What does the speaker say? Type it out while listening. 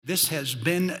This has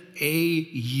been a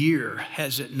year,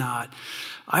 has it not?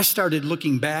 I started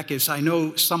looking back, as I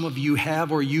know some of you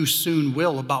have or you soon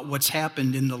will, about what's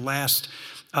happened in the last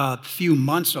few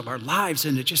months of our lives,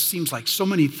 and it just seems like so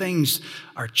many things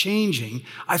are changing.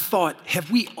 I thought,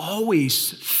 have we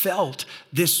always felt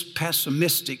this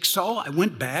pessimistic? So I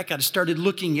went back, I started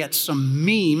looking at some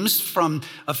memes from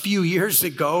a few years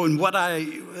ago, and what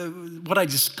I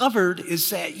discovered is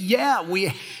that, yeah,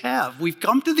 we have. We've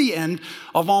come to the end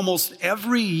of almost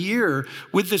every year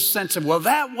with this sense of, well,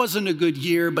 that wasn't a good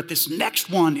year, but this next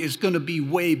one is going to be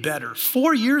way better.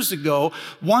 4 years ago,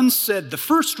 one said the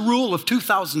first rule of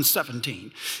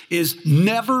 2017 is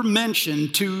never mention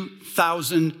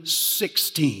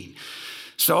 2016.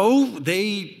 So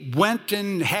they went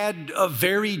and had a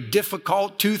very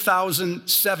difficult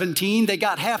 2017. They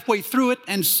got halfway through it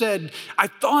and said, I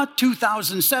thought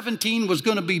 2017 was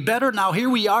going to be better. Now here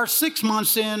we are 6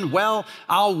 months in. Well,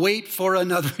 I'll wait for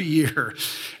another year.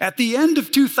 At the end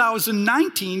of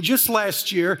 2019, just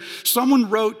last year, someone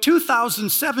wrote,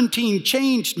 2017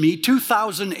 changed me.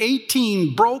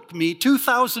 2018 broke me.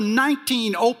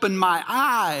 2019 opened my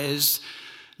eyes.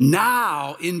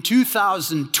 Now, in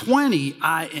 2020,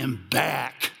 I am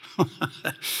back.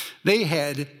 They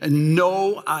had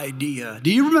no idea.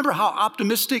 Do you remember how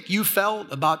optimistic you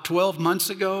felt about 12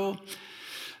 months ago?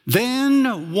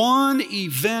 Then one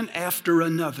event after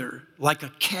another, like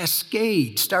a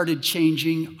cascade, started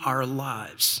changing our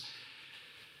lives.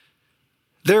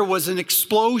 There was an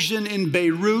explosion in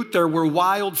Beirut. There were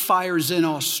wildfires in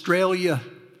Australia.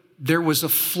 There was a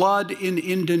flood in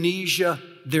Indonesia.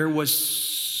 There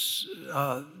was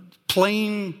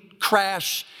plane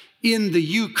crash in the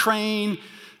Ukraine,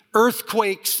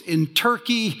 earthquakes in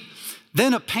Turkey,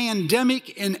 then a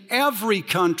pandemic in every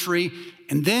country,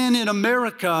 and then in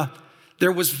America,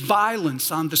 there was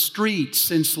violence on the streets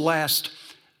since last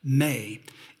May.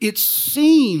 It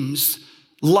seems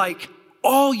like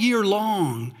all year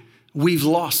long we've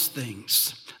lost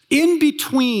things. In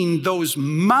between those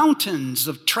mountains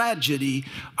of tragedy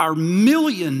are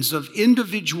millions of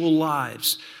individual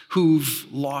lives who've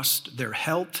lost their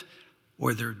health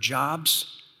or their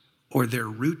jobs or their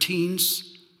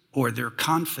routines or their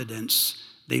confidence.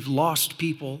 They've lost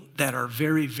people that are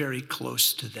very, very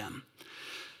close to them.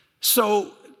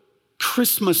 So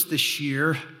Christmas this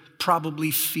year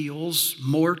probably feels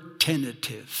more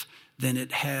tentative than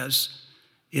it has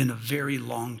in a very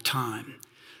long time.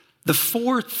 The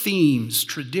four themes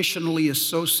traditionally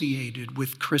associated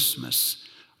with Christmas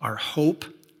are hope,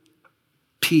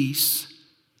 peace,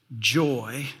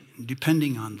 joy, and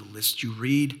depending on the list you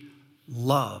read,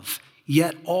 love.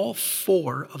 Yet all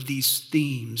four of these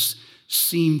themes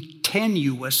seem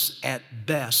tenuous at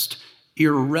best,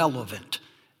 irrelevant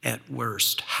at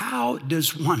worst. How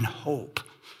does one hope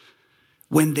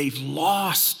when they've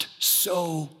lost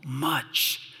so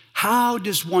much? How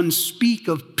does one speak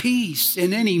of peace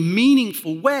in any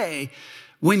meaningful way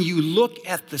when you look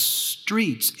at the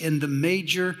streets in the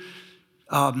major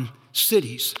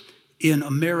cities in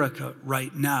America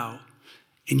right now?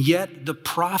 And yet the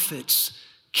prophets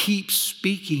keep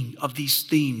speaking of these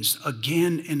themes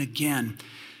again and again.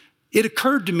 It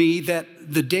occurred to me that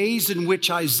the days in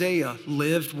which Isaiah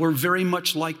lived were very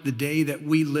much like the day that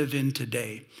we live in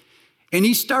today. And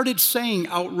he started saying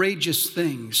outrageous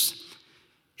things.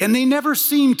 And they never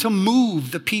seemed to move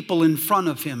the people in front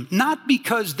of him, not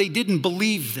because they didn't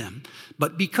believe them,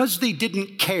 but because they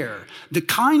didn't care. The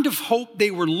kind of hope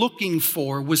they were looking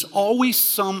for was always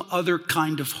some other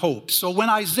kind of hope. So when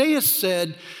Isaiah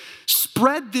said,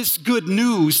 spread this good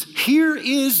news, here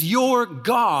is your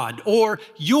God, or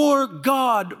your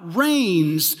God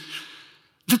reigns,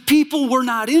 the people were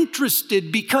not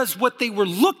interested because what they were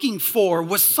looking for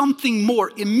was something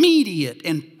more immediate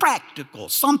and practical,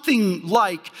 something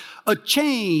like a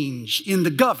change in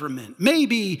the government,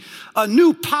 maybe a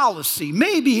new policy,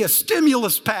 maybe a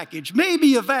stimulus package,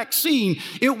 maybe a vaccine.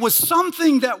 It was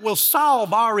something that will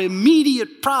solve our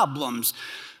immediate problems,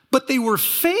 but they were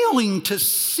failing to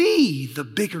see the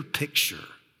bigger picture.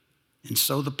 And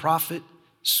so the prophet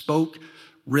spoke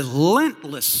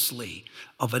relentlessly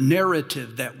of a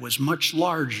narrative that was much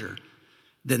larger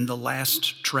than the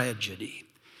last tragedy.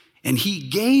 And he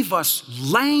gave us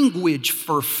language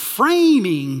for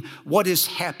framing what is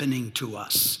happening to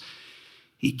us.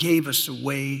 He gave us a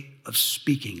way of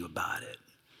speaking about it.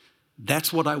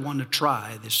 That's what I want to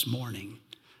try this morning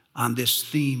on this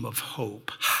theme of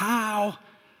hope. How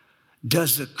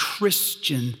does a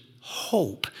Christian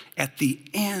hope at the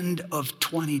end of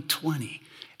 2020?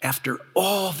 After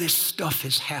all this stuff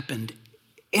has happened,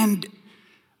 and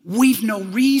we've no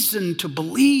reason to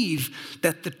believe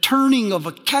that the turning of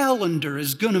a calendar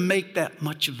is going to make that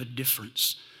much of a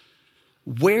difference.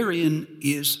 Wherein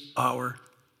is our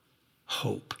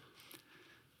hope?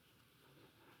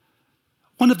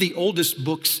 One of the oldest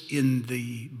books in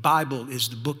the Bible is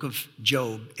the book of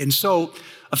Job. And so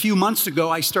a few months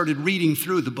ago, I started reading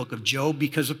through the book of Job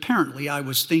because apparently I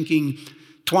was thinking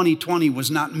 2020 was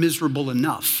not miserable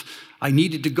enough. I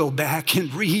needed to go back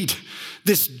and read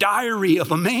this diary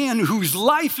of a man whose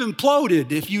life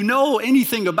imploded. If you know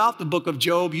anything about the book of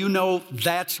Job, you know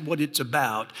that's what it's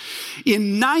about.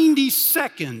 In 90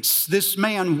 seconds, this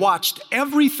man watched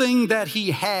everything that he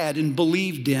had and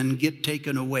believed in get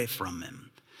taken away from him.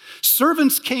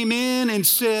 Servants came in and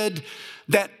said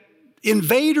that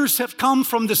invaders have come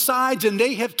from the sides and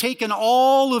they have taken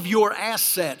all of your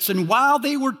assets. And while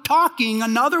they were talking,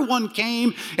 another one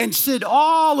came and said,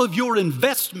 all of your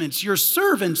investments, your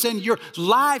servants and your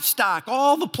livestock,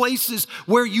 all the places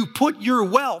where you put your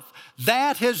wealth,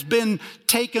 that has been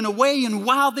taken away. And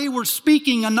while they were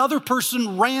speaking, another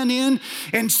person ran in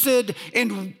and said,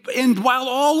 and while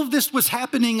all of this was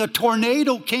happening, a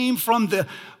tornado came from the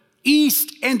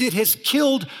east and it has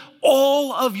killed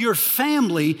all of your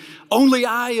family. Only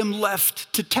I am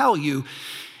left to tell you.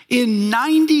 In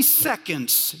 90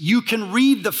 seconds, you can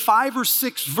read the 5 or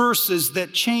 6 verses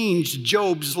that changed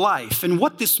Job's life. And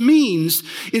what this means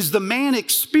is the man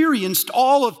experienced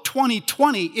all of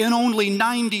 2020 in only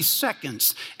 90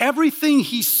 seconds. Everything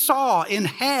he saw and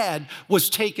had was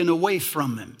taken away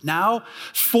from him. Now,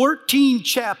 14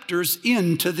 chapters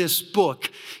into this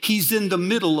book, he's in the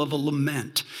middle of a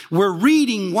lament. We're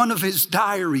reading one of his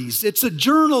diaries. It's a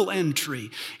journal entry.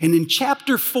 And in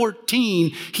chapter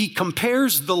 14, he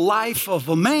compares the life of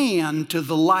a man to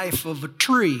the life of a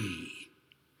tree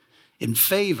in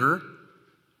favor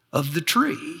of the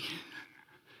tree.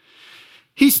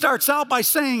 He starts out by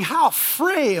saying, how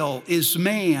frail is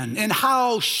man and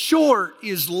how short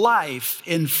is life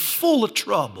and full of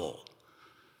trouble.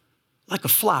 Like a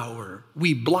flower,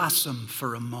 we blossom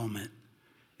for a moment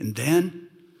and then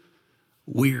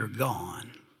we're gone.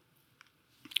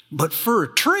 But for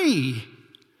a tree,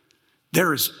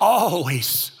 there is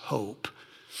always hope.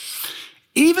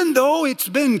 Even though it's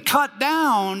been cut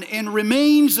down and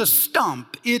remains a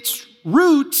stump, its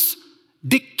roots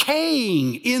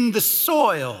decaying in the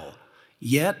soil,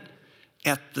 yet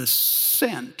at the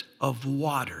scent of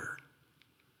water,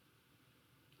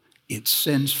 it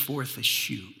sends forth a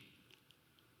shoot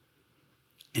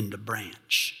and a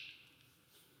branch.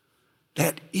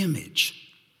 That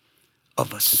image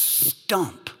of a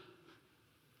stump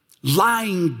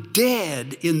lying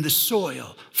dead in the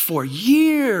soil for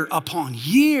year upon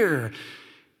year.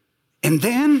 And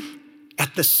then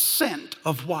at the scent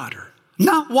of water,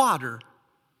 not water,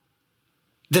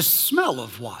 the smell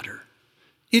of water.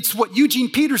 It's what Eugene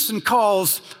Peterson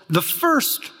calls the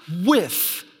first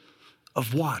whiff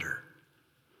of water.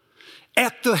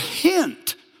 At the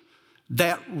hint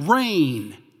that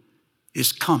rain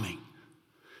is coming,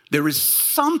 there is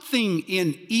something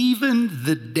in even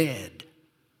the dead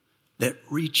that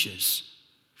reaches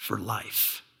for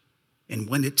life. And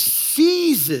when it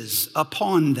seizes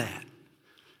upon that,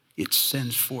 it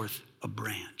sends forth a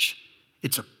branch.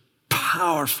 It's a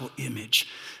powerful image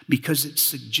because it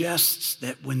suggests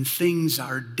that when things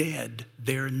are dead,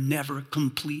 they're never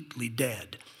completely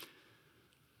dead.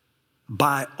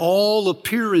 By all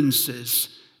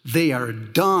appearances, they are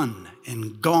done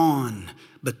and gone,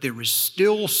 but there is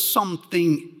still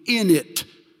something in it.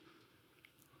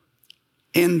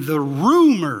 And the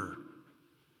rumor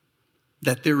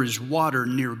that there is water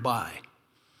nearby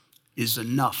is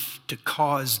enough to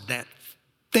cause that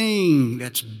thing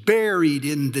that's buried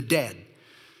in the dead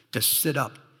to sit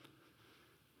up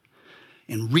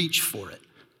and reach for it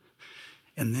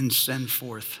and then send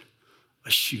forth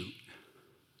a shoot.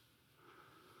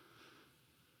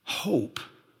 Hope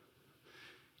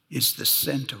is the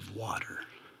scent of water.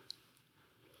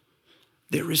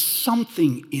 There is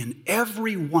something in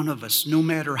every one of us, no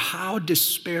matter how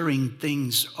despairing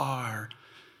things are,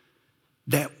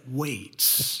 that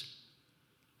waits.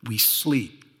 We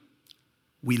sleep.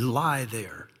 We lie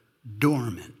there,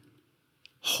 dormant,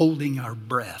 holding our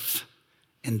breath.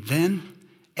 And then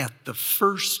at the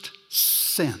first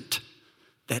scent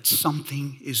that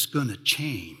something is going to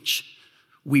change,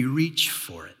 we reach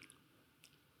for it.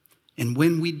 And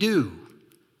when we do,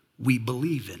 we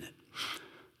believe in it.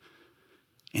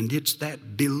 And it's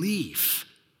that belief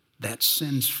that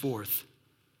sends forth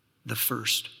the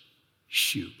first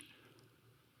shoot.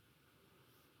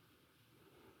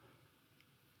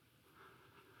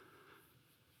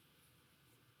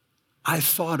 I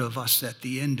thought of us at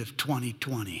the end of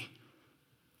 2020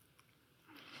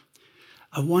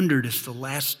 I wondered if the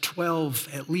last 12,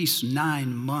 at least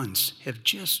 9 months have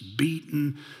just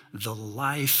beaten the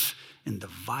life and the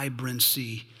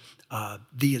vibrancy,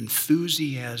 the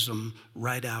enthusiasm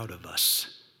right out of us.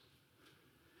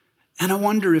 And I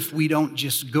wonder if we don't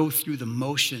just go through the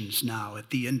motions now at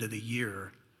the end of the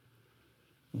year,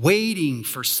 waiting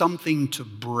for something to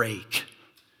break.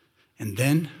 And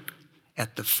then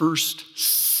at the first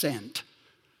scent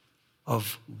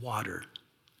of water,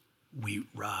 we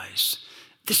rise.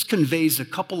 This conveys a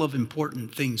couple of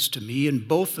important things to me, and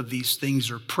both of these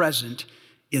things are present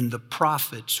in the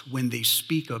prophets when they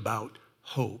speak about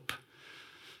hope.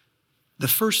 The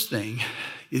first thing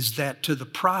is that to the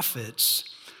prophets,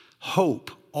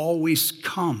 hope always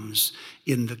comes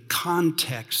in the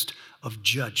context of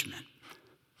judgment.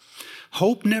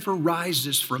 Hope never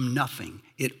rises from nothing.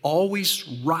 It always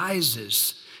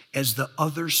rises as the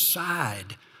other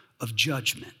side of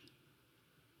judgment.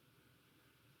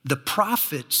 The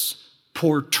prophets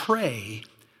portray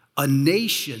a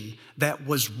nation that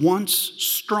was once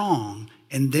strong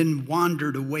and then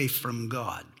wandered away from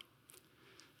God.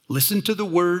 Listen to the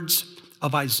words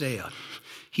of Isaiah.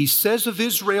 He says of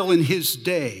Israel in his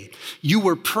day, "You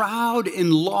were proud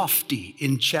and lofty,"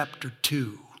 in chapter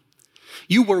 2.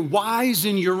 "You were wise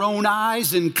in your own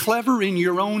eyes and clever in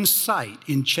your own sight,"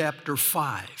 in chapter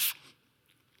 5.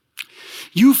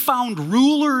 "You found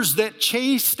rulers that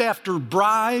chased after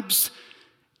bribes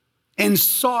and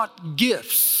sought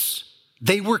gifts.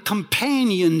 They were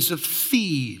companions of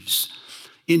thieves,"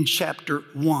 in chapter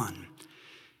 1.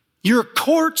 "Your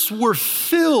courts were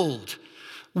filled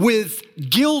with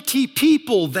guilty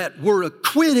people that were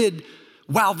acquitted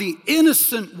while the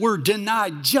innocent were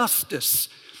denied justice,"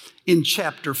 in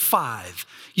chapter 5.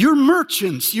 "Your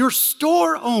merchants, your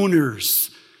store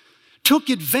owners, took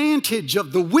advantage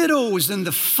of the widows and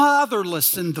the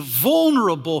fatherless and the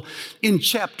vulnerable," in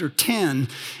chapter 10.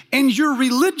 "And your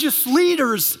religious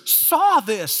leaders saw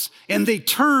this and they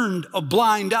turned a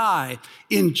blind eye,"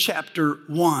 in chapter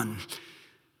 1.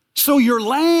 "So your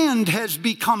land has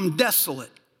become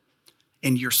desolate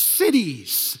and your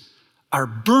cities are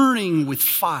burning with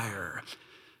fire."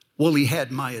 Well, he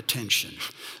had my attention.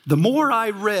 The more I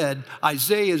read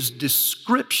Isaiah's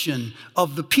description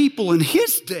of the people in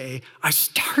his day, I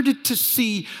started to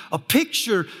see a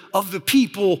picture of the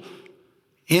people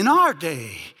in our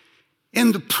day.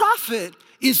 And the prophet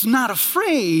is not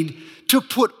afraid to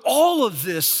put all of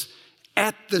this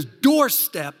at the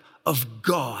doorstep of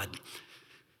God.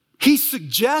 He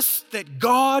suggests that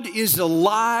God is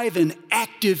alive and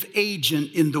active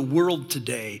agent in the world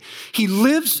today. He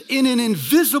lives in an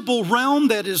invisible realm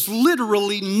that is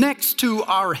literally next to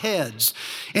our heads.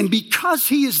 And because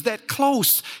he is that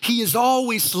close, he is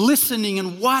always listening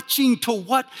and watching to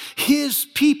what his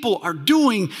people are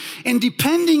doing. And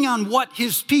depending on what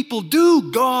his people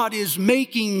do, God is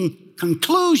making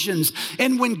conclusions.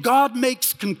 And when God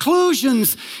makes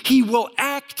conclusions, he will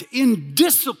act in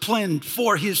discipline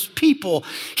for his people.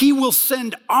 He will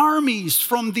send armies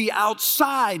from the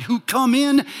outside who come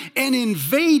in and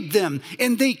invade them,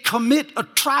 and they commit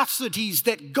atrocities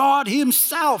that God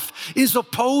himself is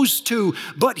opposed to,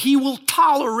 but he will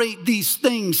tolerate these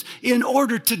things in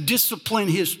order to discipline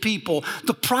his people.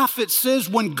 The prophet says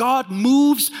when God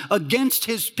moves against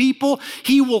his people,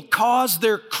 he will cause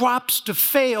their crops to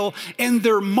fail and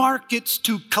their markets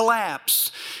to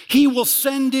collapse. He will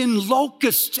send in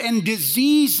locusts and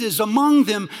diseases among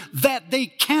them that they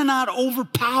cannot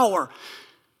overpower.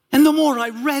 And the more I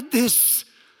read this,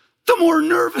 the more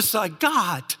nervous I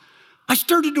got. I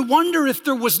started to wonder if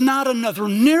there was not another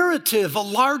narrative, a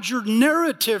larger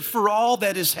narrative for all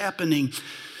that is happening.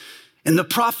 And the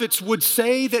prophets would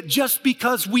say that just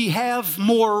because we have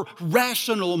more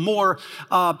rational, more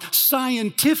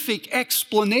scientific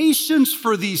explanations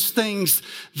for these things,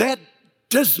 that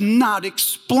does not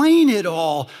explain it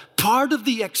all. Part of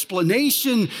the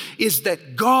explanation is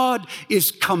that God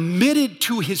is committed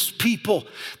to his people,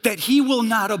 that he will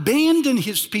not abandon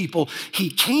his people. He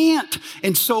can't.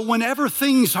 And so whenever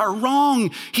things are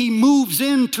wrong, he moves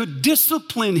in to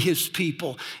discipline his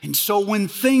people. And so when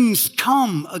things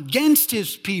come against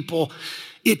his people,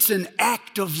 it's an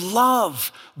act of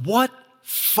love. What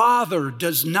father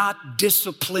does not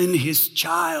discipline his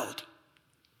child?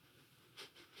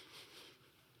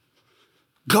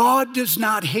 God does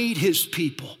not hate his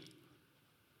people.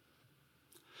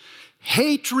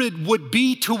 Hatred would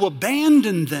be to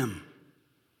abandon them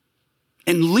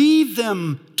and leave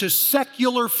them to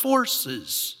secular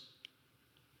forces.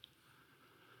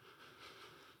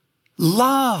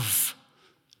 Love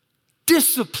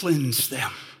disciplines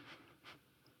them,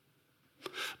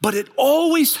 but it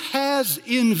always has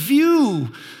in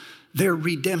view their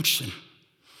redemption.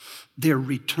 their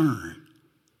return.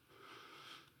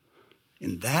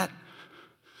 And that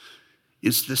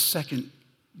is the second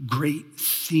great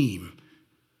theme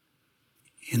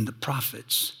in the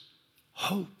prophets: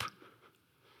 hope.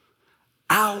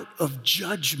 Out of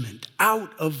judgment,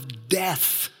 out of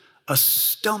death, a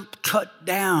stump cut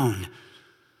down,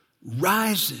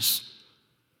 rises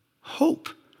hope.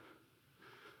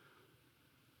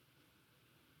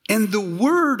 And the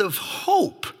word of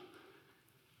hope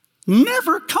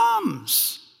never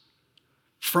comes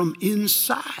from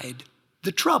inside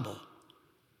the trouble.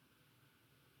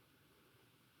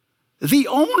 The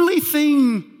only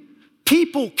thing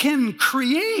people can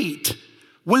create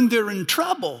when they're in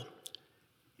trouble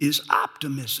is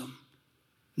optimism,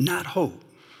 not hope.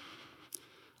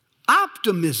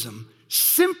 Optimism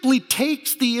simply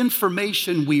takes the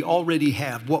information we already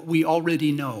have, what we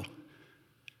already know,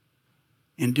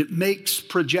 and it makes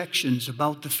projections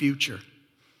about the future.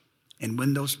 And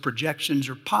when those projections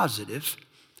are positive,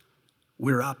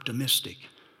 we're optimistic.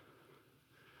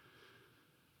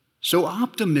 So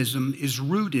optimism is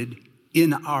rooted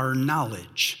in our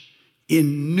knowledge,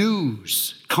 in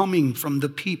news coming from the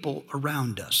people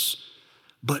around us.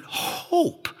 But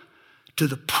hope to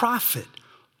the prophet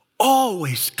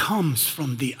always comes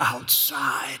from the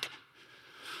outside.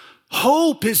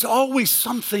 Hope is always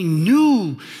something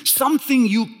new, something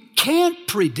you can't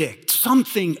predict,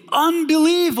 something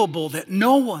unbelievable that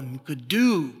no one could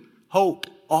do. Hope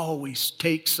always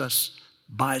takes us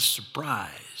by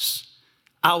surprise.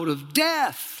 Out of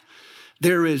death,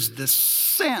 there is the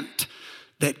scent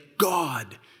that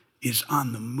God is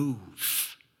on the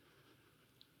move.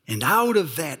 And out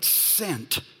of that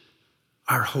scent,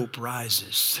 our hope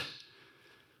rises.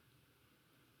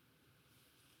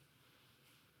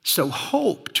 So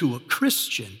hope to a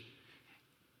Christian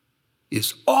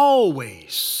is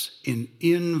always an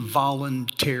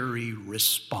involuntary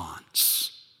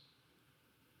response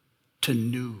to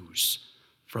news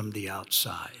from the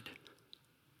outside.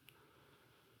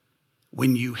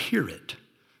 When you hear it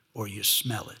or you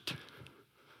smell it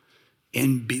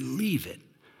and believe it,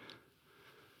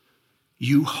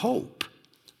 you hope,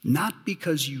 not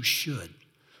because you should,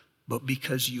 but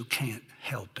because you can't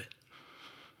help it.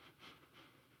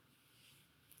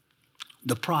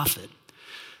 The prophet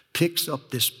picks up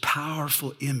this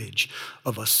powerful image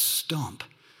of a stump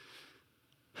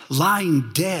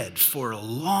lying dead for a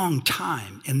long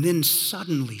time and then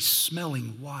suddenly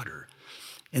smelling water.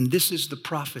 And this is the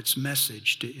prophet's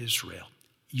message to Israel.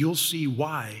 You'll see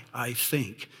why I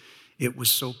think it was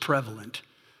so prevalent,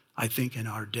 I think, in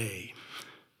our day.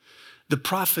 The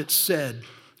prophet said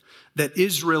that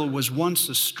Israel was once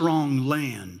a strong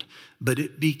land, but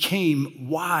it became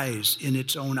wise in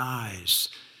its own eyes.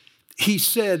 He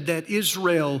said that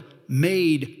Israel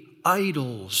made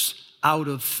idols out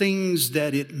of things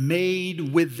that it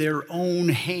made with their own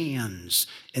hands,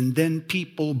 and then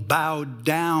people bowed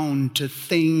down to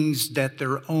things that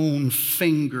their own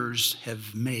fingers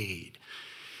have made.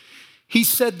 He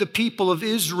said the people of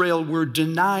Israel were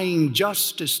denying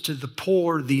justice to the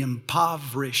poor, the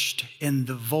impoverished, and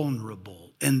the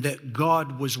vulnerable, and that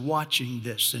God was watching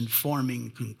this and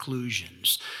forming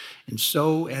conclusions. And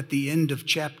so at the end of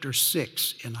chapter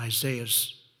 6 in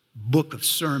Isaiah's book of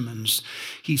sermons,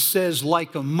 he says,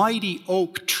 like a mighty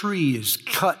oak tree is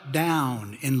cut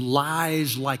down and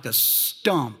lies like a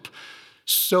stump,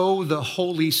 so the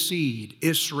holy seed,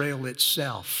 Israel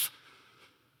itself,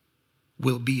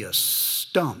 will be a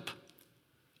stump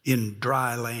in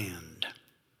dry land.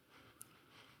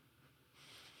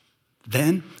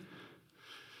 Then,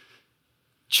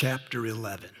 chapter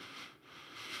 11,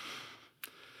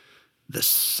 the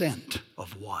scent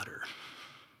of water.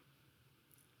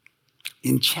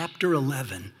 In chapter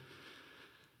 11,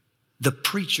 the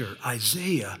preacher,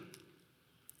 Isaiah,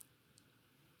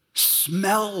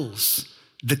 smells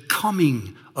the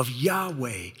coming of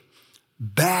Yahweh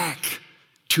back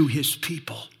to his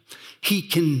people. He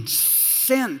can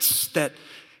sense that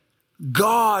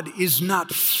God is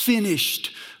not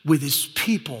finished with his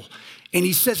people. And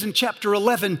he says in chapter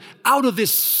 11, out of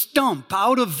this stump,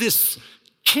 out of this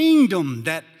kingdom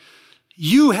that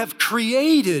you have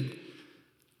created,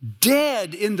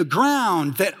 dead in the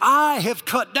ground, that I have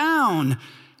cut down,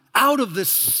 out of the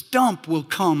stump will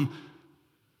come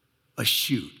a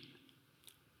shoot,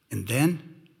 and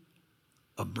then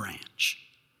a branch.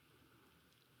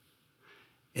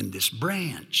 And this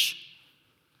branch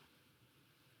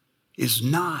is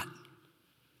not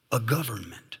a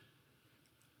government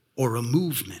or a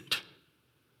movement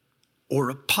or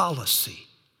a policy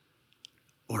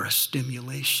or a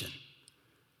stimulation.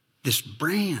 This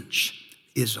branch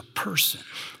is a person,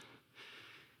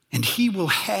 and he will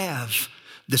have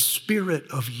the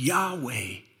Spirit of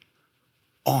Yahweh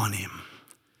on him.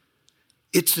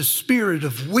 It's a spirit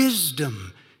of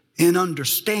wisdom and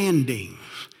understanding.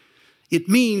 It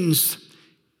means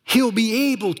he'll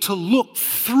be able to look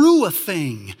through a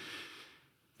thing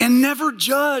and never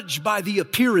judge by the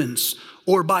appearance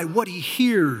or by what he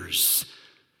hears.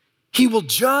 He will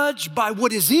judge by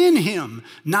what is in him,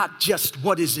 not just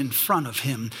what is in front of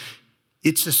him.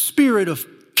 It's a spirit of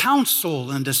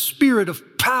counsel and a spirit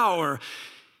of power.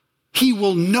 He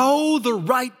will know the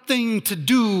right thing to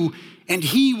do, and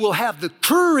he will have the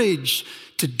courage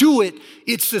to do it.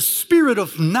 It's the spirit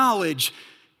of knowledge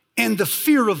and the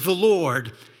fear of the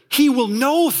Lord. He will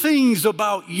know things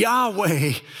about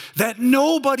Yahweh that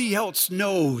nobody else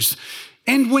knows.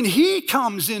 And when he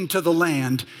comes into the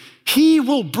land, he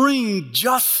will bring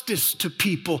justice to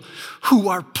people who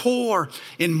are poor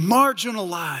and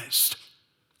marginalized.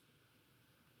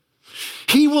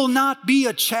 He will not be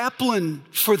a chaplain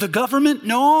for the government.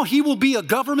 No, he will be a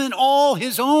government all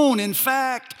his own. In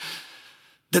fact,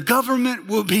 the government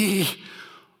will be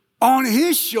on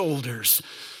his shoulders.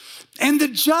 And the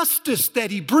justice that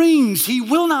he brings, he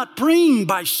will not bring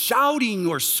by shouting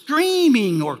or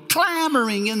screaming or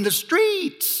clamoring in the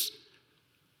streets.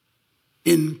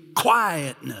 In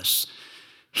quietness,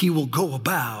 he will go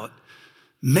about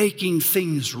making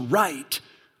things right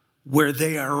where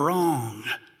they are wrong.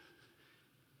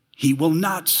 He will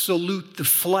not salute the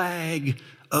flag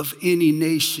of any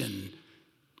nation.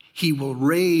 He will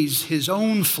raise his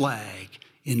own flag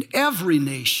in every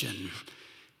nation.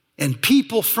 And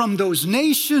people from those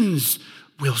nations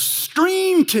will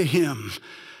stream to him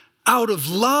out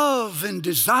of love and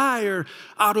desire,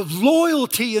 out of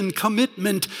loyalty and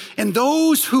commitment. And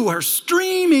those who are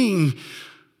streaming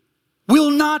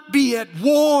will not be at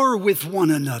war with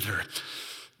one another.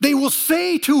 They will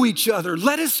say to each other,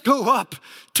 "Let us go up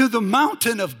to the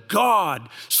mountain of God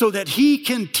so that he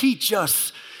can teach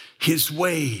us his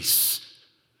ways."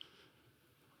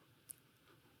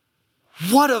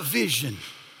 What a vision.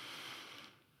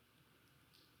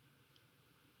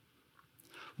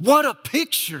 What a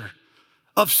picture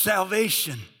of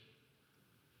salvation.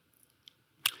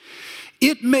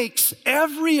 It makes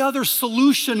every other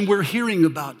solution we're hearing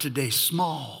about today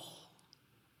small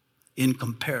in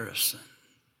comparison.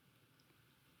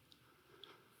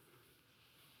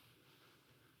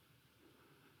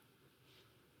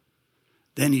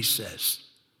 Then he says,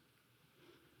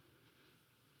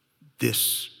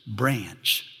 this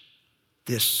branch,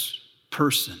 this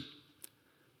person,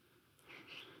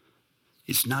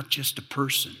 is not just a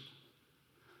person,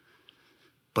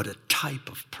 but a type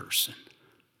of person.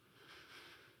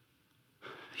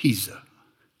 He's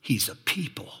a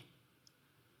people,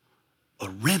 a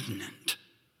remnant,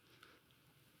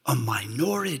 a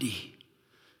minority.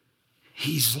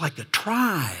 He's like a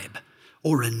tribe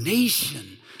or a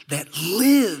nation that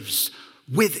lives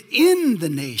within the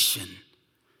nation.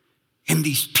 And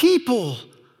these people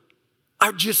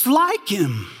are just like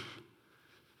him.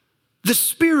 The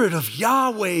Spirit of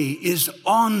Yahweh is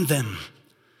on them.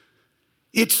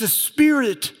 It's the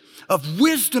spirit of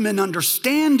wisdom and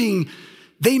understanding.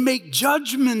 They make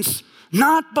judgments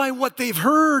not by what they've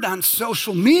heard on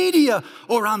social media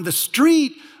or on the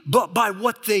street, but by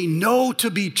what they know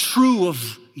to be true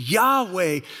of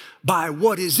Yahweh, by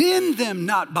what is in them,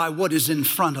 not by what is in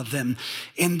front of them.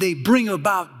 And they bring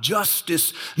about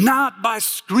justice, not by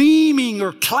screaming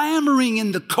or clamoring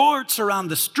in the courts or on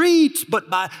the streets, but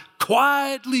by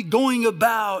quietly going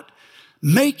about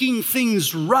making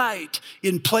things right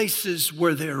in places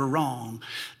where they're wrong.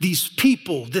 These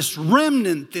people, this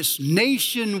remnant, this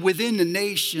nation within a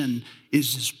nation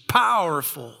is as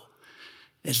powerful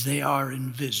as they are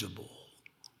invisible.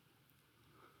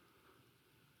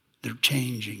 They're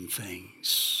changing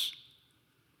things.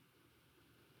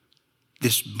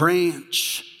 This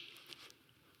branch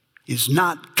is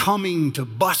not coming to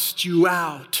bust you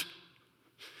out.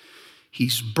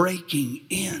 He's breaking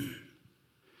in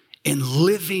and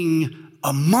living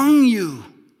among you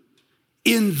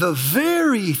in the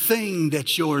very thing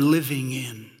that you're living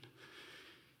in.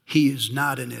 He is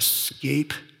not an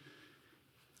escape.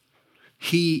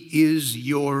 He is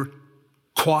your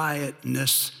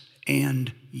quietness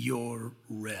and your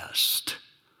rest.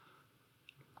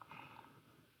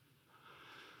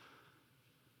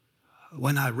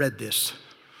 When I read this,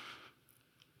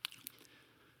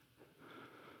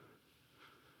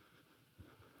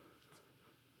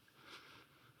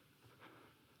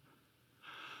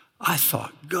 I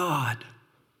thought, God,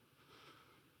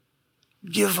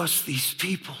 give us these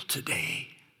people today.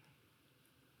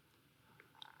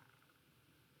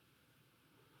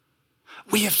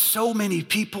 We have so many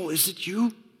people, is it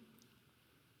you?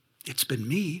 It's been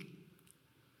me,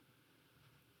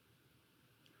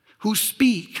 who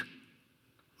speak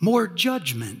more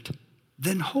judgment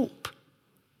than hope.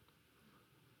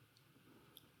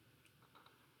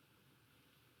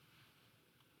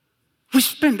 We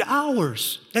spend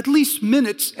hours, at least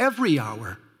minutes every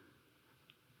hour,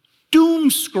 doom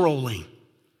scrolling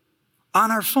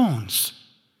on our phones,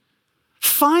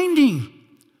 finding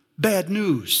bad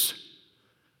news,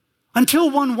 until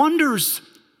one wonders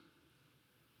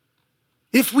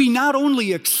if we not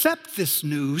only accept this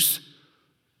news,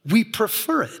 we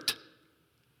prefer it.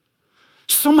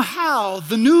 Somehow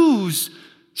the news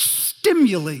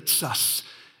stimulates us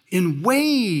in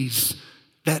ways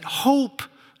that hope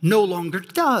no longer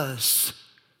does.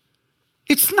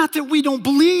 It's not that we don't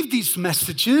believe these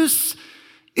messages.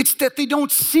 It's that they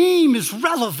don't seem as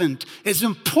relevant, as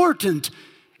important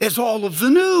as all of the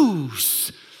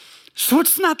news. So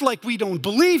it's not like we don't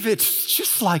believe it. It's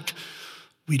just like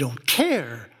we don't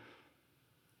care.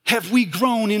 Have we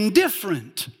grown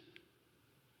indifferent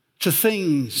to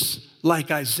things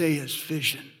like Isaiah's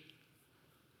vision?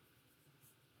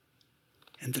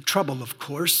 And the trouble, of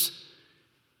course,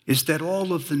 is that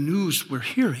all of the news we're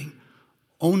hearing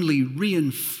only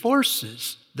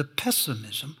reinforces the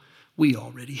pessimism we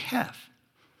already have.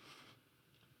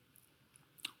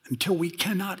 Until we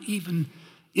cannot even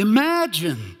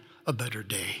imagine a better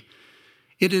day,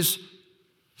 it is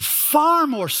far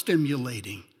more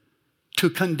stimulating to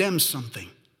condemn something.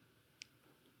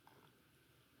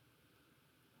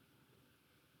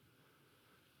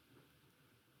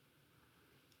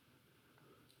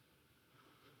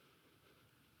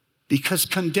 Because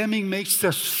condemning makes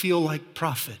us feel like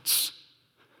prophets.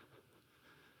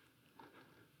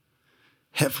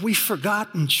 Have we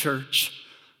forgotten, church?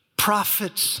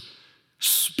 Prophets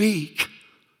speak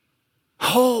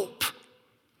hope.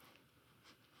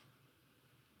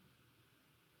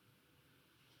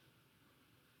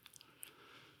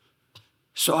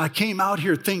 So I came out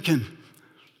here thinking,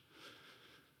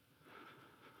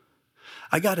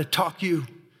 I got to talk you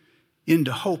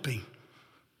into hoping.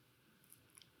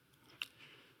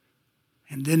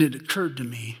 And then it occurred to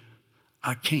me,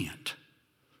 I can't.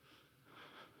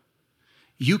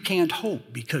 You can't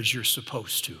hope because you're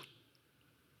supposed to.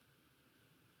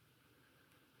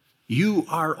 You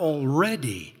are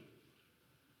already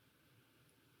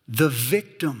the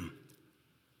victim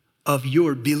of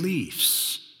your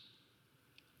beliefs,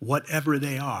 whatever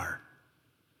they are.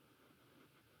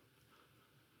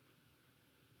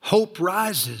 Hope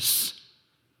rises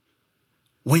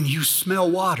when you smell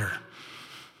water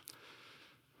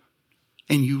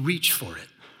and you reach for it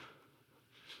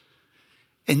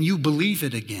and you believe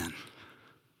it again.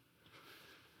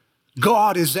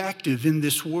 God is active in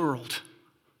this world.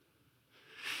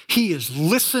 He is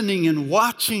listening and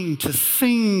watching to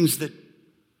things that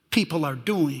people are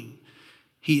doing.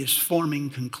 He is forming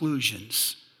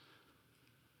conclusions.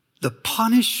 The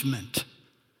punishment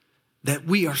that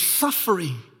we are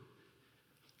suffering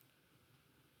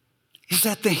is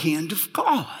at the hand of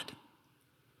God.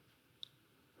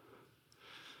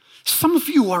 Some of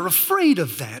you are afraid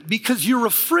of that because you're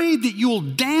afraid that you'll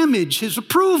damage his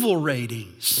approval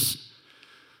ratings.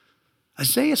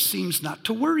 Isaiah seems not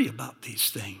to worry about these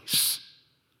things.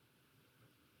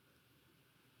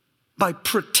 By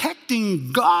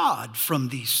protecting God from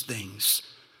these things,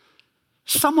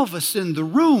 some of us in the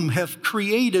room have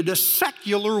created a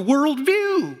secular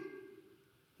worldview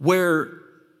where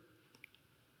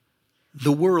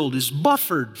the world is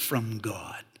buffered from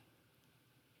God.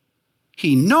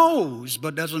 He knows,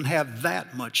 but doesn't have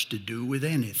that much to do with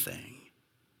anything.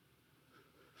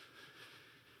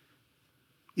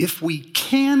 If we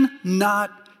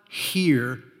cannot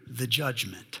hear the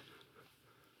judgment,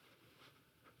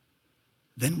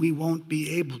 then we won't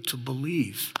be able to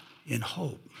believe in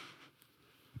hope.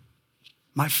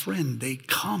 My friend, they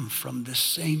come from the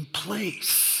same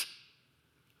place.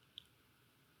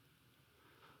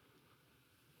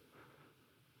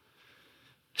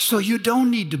 So you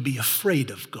don't need to be afraid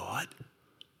of God.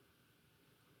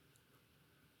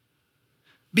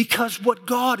 Because what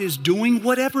God is doing,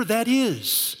 whatever that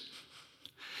is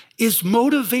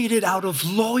motivated out of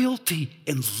loyalty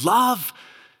and love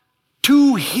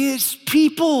to his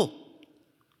people.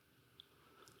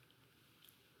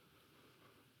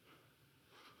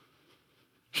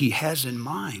 He has in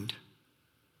mind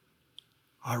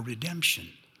our redemption.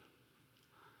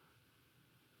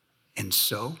 And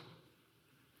so,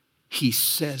 he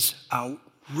says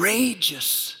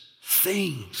outrageous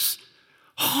things,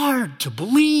 hard to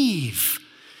believe.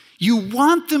 You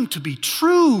want them to be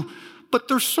true, but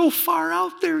they're so far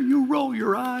out there, you roll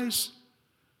your eyes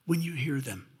when you hear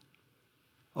them.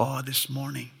 Oh, this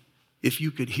morning, if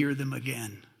you could hear them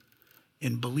again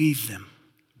and believe them,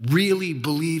 really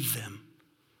believe them,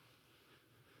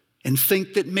 and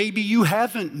think that maybe you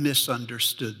haven't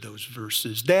misunderstood those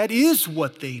verses. That is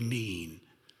what they mean.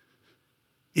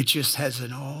 It just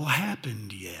hasn't all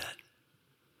happened yet.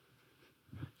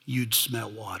 You'd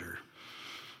smell water,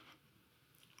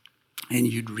 and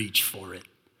you'd reach for it,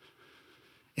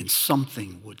 and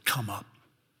something would come up,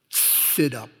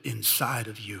 sit up inside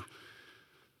of you,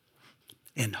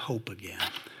 and hope again.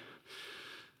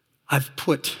 I've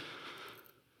put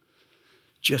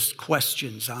just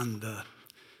questions on the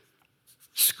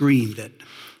screen that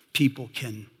people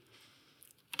can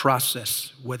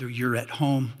process, whether you're at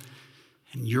home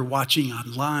and you're watching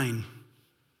online.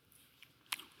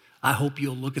 I hope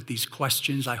you'll look at these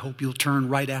questions. I hope you'll turn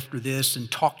right after this and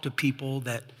talk to people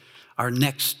that are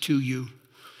next to you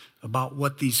about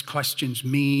what these questions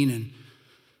mean. And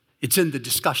it's in the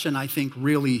discussion, I think,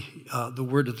 really the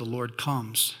word of the Lord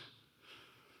comes.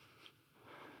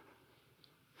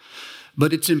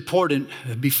 But it's important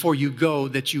before you go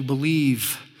that you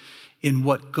believe in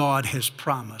what God has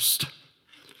promised.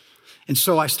 And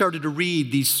so I started to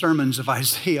read these sermons of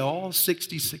Isaiah, all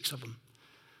 66 of them.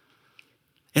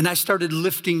 And I started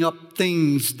lifting up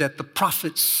things that the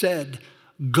prophet said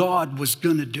God was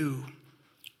going to do.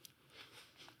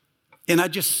 And I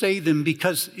just say them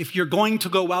because if you're going to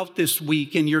go out this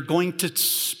week and you're going to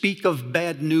speak of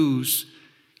bad news,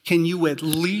 can you at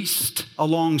least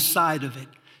alongside of it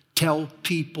tell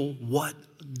people what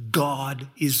God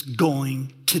is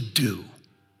going to do?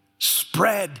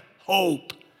 Spread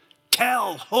hope.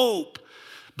 Tell hope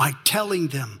by telling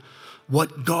them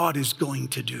what God is going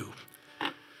to do.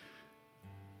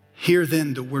 Hear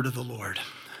then the word of the Lord.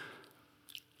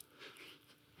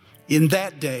 In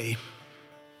that day,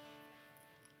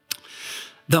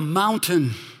 the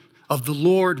mountain of the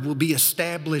Lord will be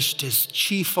established as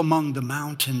chief among the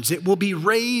mountains. It will be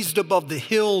raised above the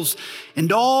hills,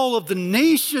 and all of the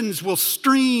nations will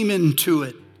stream into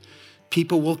it.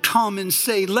 People will come and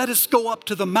say, let us go up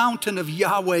to the mountain of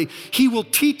Yahweh. He will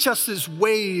teach us his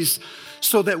ways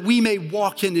so that we may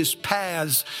walk in his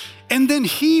paths. And then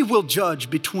he will judge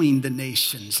between the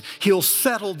nations. He'll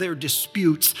settle their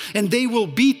disputes, and they will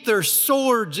beat their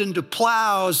swords into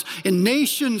plows, and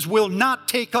nations will not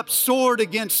take up sword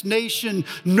against nation,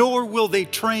 nor will they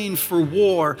train for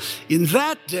war. In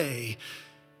that day,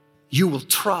 you will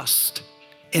trust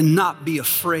and not be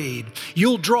afraid.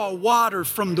 You'll draw water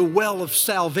from the well of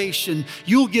salvation.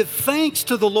 You'll give thanks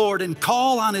to the Lord and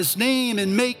call on his name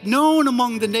and make known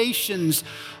among the nations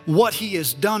what he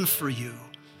has done for you.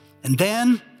 And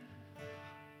then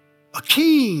a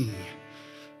king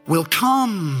will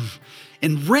come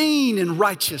and reign in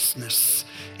righteousness,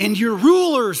 and your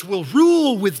rulers will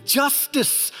rule with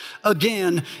justice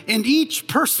again, and each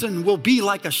person will be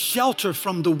like a shelter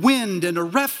from the wind and a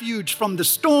refuge from the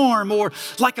storm, or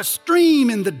like a stream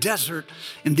in the desert.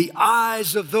 And the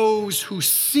eyes of those who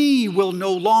see will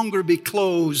no longer be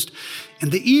closed,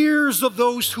 and the ears of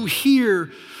those who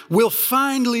hear will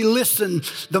finally listen.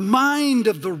 The mind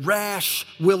of the rash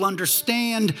will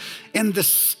understand, and the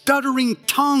stuttering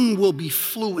tongue will be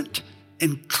fluent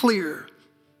and clear.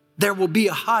 There will be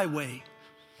a highway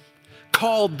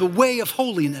called the way of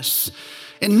holiness,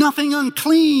 and nothing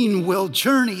unclean will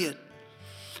journey it,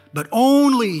 but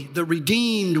only the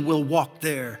redeemed will walk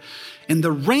there. And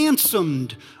the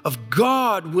ransomed of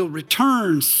God will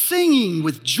return, singing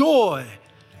with joy,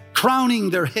 crowning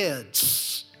their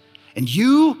heads. And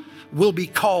you will be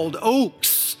called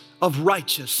oaks of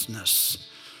righteousness,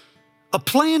 a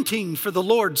planting for the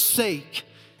Lord's sake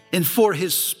and for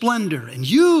his splendor. And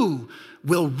you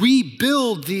will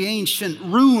rebuild the ancient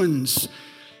ruins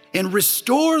and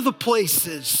restore the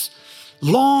places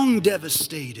long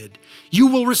devastated. You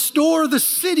will restore the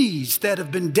cities that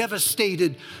have been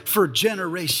devastated for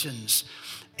generations.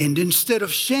 And instead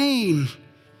of shame,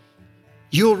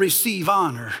 you'll receive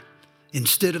honor.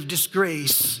 Instead of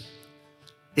disgrace,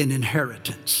 an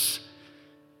inheritance.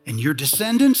 And your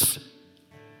descendants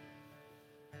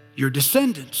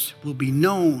will be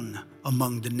known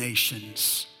among the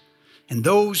nations. And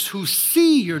those who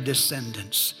see your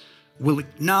descendants will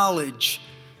acknowledge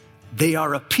they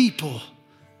are a people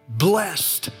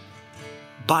blessed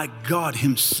by God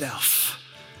himself.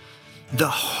 The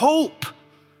hope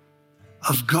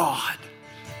of God,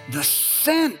 the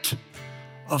scent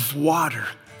of water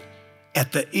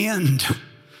at the end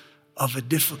of a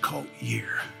difficult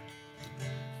year.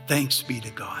 Thanks be to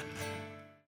God.